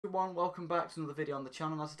Everyone, welcome back to another video on the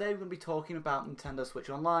channel. Now today we're going to be talking about Nintendo Switch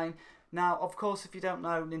Online. Now of course, if you don't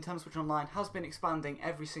know, Nintendo Switch Online has been expanding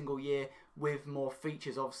every single year with more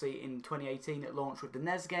features. Obviously in 2018 it launched with the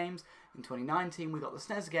NES games, in 2019 we got the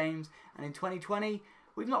SNES games, and in 2020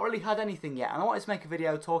 we've not really had anything yet. And I wanted to make a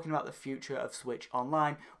video talking about the future of Switch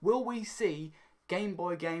Online. Will we see Game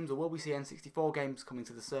Boy games or will we see N64 games coming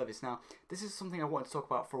to the service? Now, this is something I wanted to talk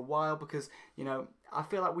about for a while because, you know, I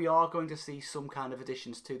feel like we are going to see some kind of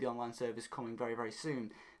additions to the online service coming very, very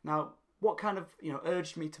soon. Now, what kind of,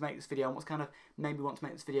 urged me to make this video and what's kind of made me want to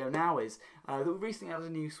make this video now is that we recently added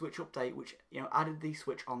a new Switch update which, added the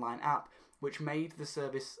Switch Online app, which made the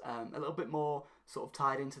service a little bit more sort of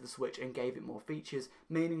tied into the Switch and gave it more features,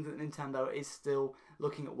 meaning that Nintendo is still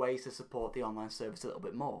looking at ways to support the online service a little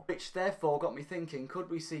bit more. Which therefore got me thinking, could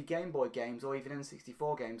we see Game Boy games or even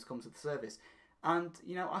N64 games come to the service? And,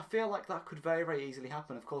 I feel like that could very, very easily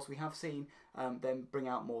happen. Of course, we have seen them bring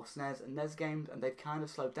out more SNES and NES games, and they've kind of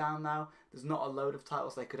slowed down now. There's not a load of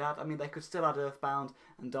titles they could add. I mean, they could still add Earthbound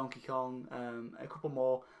and Donkey Kong. A couple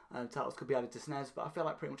more titles could be added to SNES, but I feel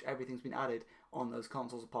like pretty much everything's been added on those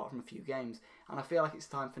consoles apart from a few games. And I feel like it's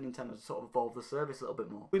time for Nintendo to sort of evolve the service a little bit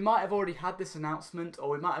more. We might have already had this announcement, or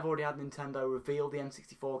we might have already had Nintendo reveal the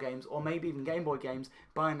N64 games, or maybe even Game Boy games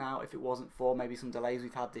by now if it wasn't for maybe some delays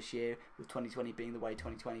we've had this year, with 2020 being the way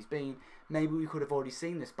 2020's been. Maybe we could have already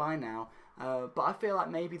seen this by now, but I feel like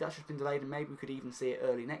maybe that's just been delayed and maybe we could even see it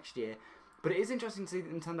early next year. But it is interesting to see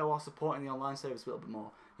that Nintendo are supporting the online service a little bit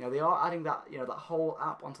more. They are adding that, that whole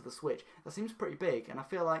app onto the Switch. That seems pretty big, and I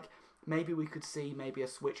feel like maybe we could see maybe a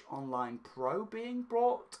Switch Online Pro being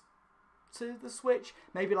brought to the Switch.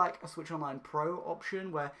 Maybe like a Switch Online Pro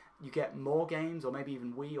option where you get more games, or maybe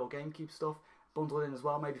even Wii or GameCube stuff bundled in as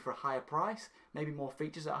well, maybe for a higher price, maybe more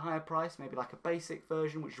features at a higher price, maybe like a basic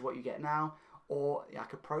version, which is what you get now, or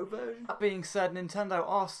like a pro version. That being said, Nintendo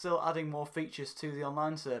are still adding more features to the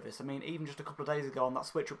online service. I mean, even just a couple of days ago on that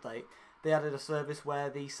Switch update, they added a service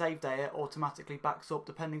where the save data automatically backs up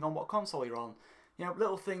depending on what console you're on.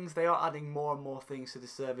 Little things, they are adding more and more things to the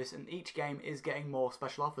service, and each game is getting more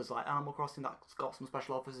special offers. Like Animal Crossing, that's got some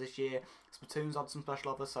special offers this year. Splatoon's had some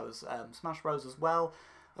special offers, so has Smash Bros as well.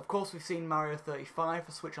 Of course, we've seen Mario 35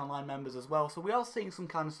 for Switch Online members as well, so we are seeing some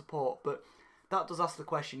kind of support, but that does ask the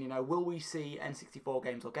question, will we see N64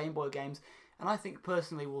 games or Game Boy games? And I think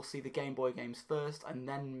personally we'll see the Game Boy games first and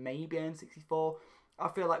then maybe N64. I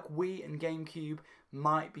feel like Wii and GameCube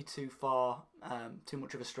might be too far, too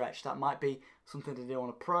much of a stretch. That might be something to do on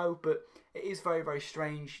a Pro, but it is very, very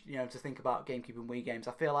strange, to think about GameCube and Wii games.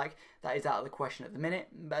 I feel like that is out of the question at the minute.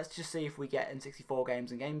 Let's just see if we get N64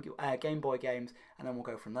 games and Game Boy games, and then we'll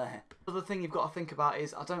go from there. The other thing you've got to think about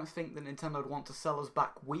is I don't think that Nintendo would want to sell us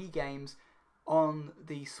back Wii games on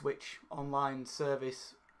the Switch Online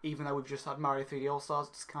service, even though we've just had Mario 3D All-Stars.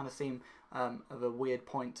 It just kind of seemed of a weird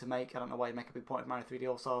point to make. I don't know why you'd make a big point of Mario 3D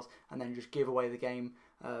All-Stars and then just give away the game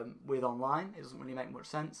with online. It doesn't really make much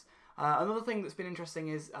sense. Another thing that's been interesting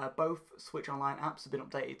is both Switch Online apps have been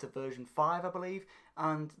updated to version 5, I believe,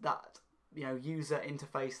 and that user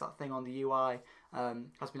interface, that thing on the UI,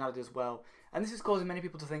 has been added as well. And this is causing many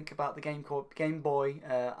people to think about the Game Boy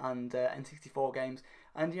and N64 games,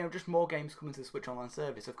 and just more games coming to the Switch Online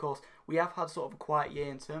service. Of course, we have had sort of a quiet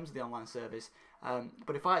year in terms of the online service,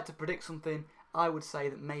 but if I had to predict something, I would say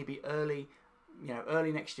that maybe early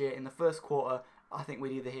next year, in the first quarter, I think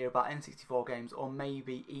we'd either hear about N64 games or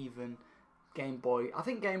maybe even Game Boy. I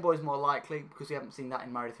think Game Boy is more likely because we haven't seen that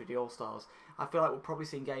in Mario 3D All-Stars. I feel like we'll probably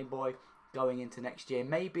see Game Boy going into next year,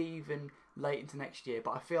 maybe even late into next year,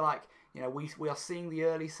 but I feel like we are seeing the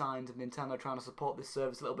early signs of Nintendo trying to support this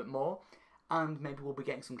service a little bit more, and maybe we'll be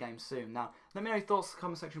getting some games soon. Now, let me know your thoughts in the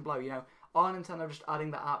comment section below. Are Nintendo just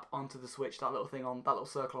adding the app onto the Switch, that little thing on that little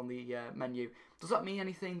circle on the menu? Does that mean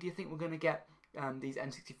anything? Do you think we're going to get these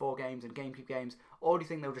N64 games and GameCube games, or do you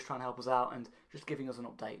think they were just trying to help us out and just giving us an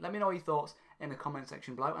update? Let me know your thoughts in the comment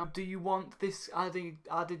section below. And do you want this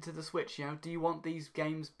added to the Switch? Do you want these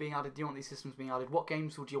games being added? Do you want these systems being added? What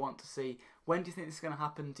games would you want to see? When do you think this is going to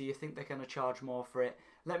happen? Do you think they're going to charge more for it?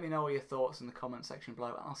 Let me know your thoughts in the comment section below,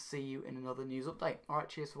 and I'll see you in another news update. Alright,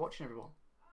 cheers for watching, everyone.